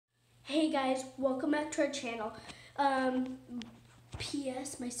guys, welcome back to our channel.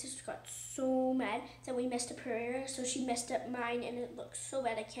 P.S. My sister got so mad that we messed up her hair, so she messed up mine and it looks so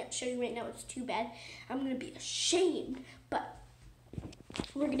bad. I can't show you right now, it's too bad. I'm gonna be ashamed, but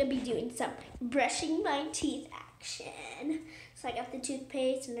we're gonna be doing some brushing my teeth action. So I got the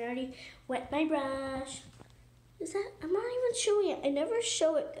toothpaste and I already wet my brush. I'm not even showing it. I never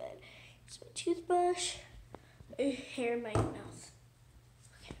show it good. It's my toothbrush, hair in my mouth.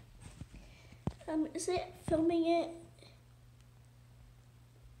 Okay. Is it filming it?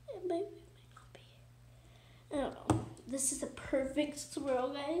 It might not be. I don't know. This is a perfect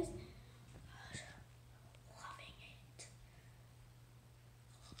swirl, guys. Loving it.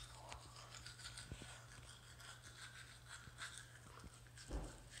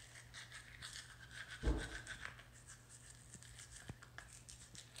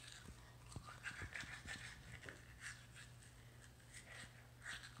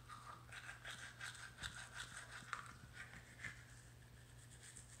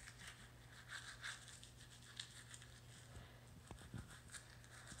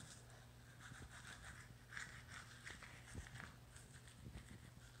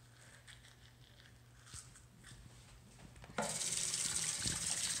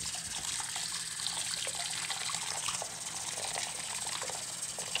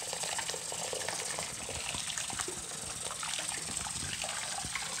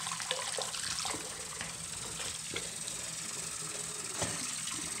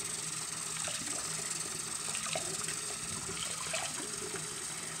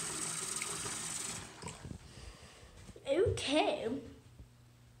 Okay,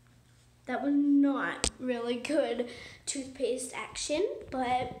 that was not really good toothpaste action,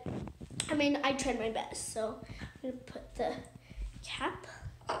 but I mean, I tried my best. So I'm gonna put the cap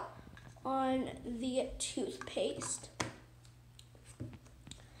on the toothpaste.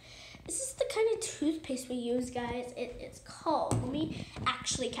 This is the kind of toothpaste we use, guys. It's called, let me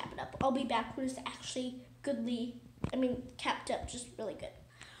actually cap it up. I'll be back when it's actually capped up, just really good.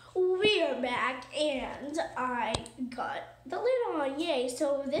 We are back and I got the lid on, yay.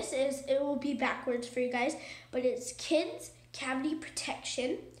 So it will be backwards for you guys, but it's Kids Cavity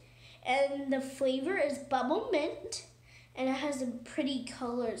Protection and the flavor is Bubble Mint and it has some pretty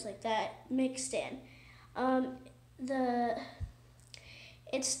colors like that mixed in.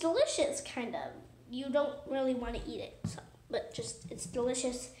 It's delicious, kind of. You don't really want to eat it, but it's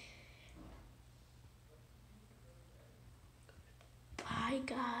delicious. Bye,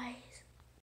 guys.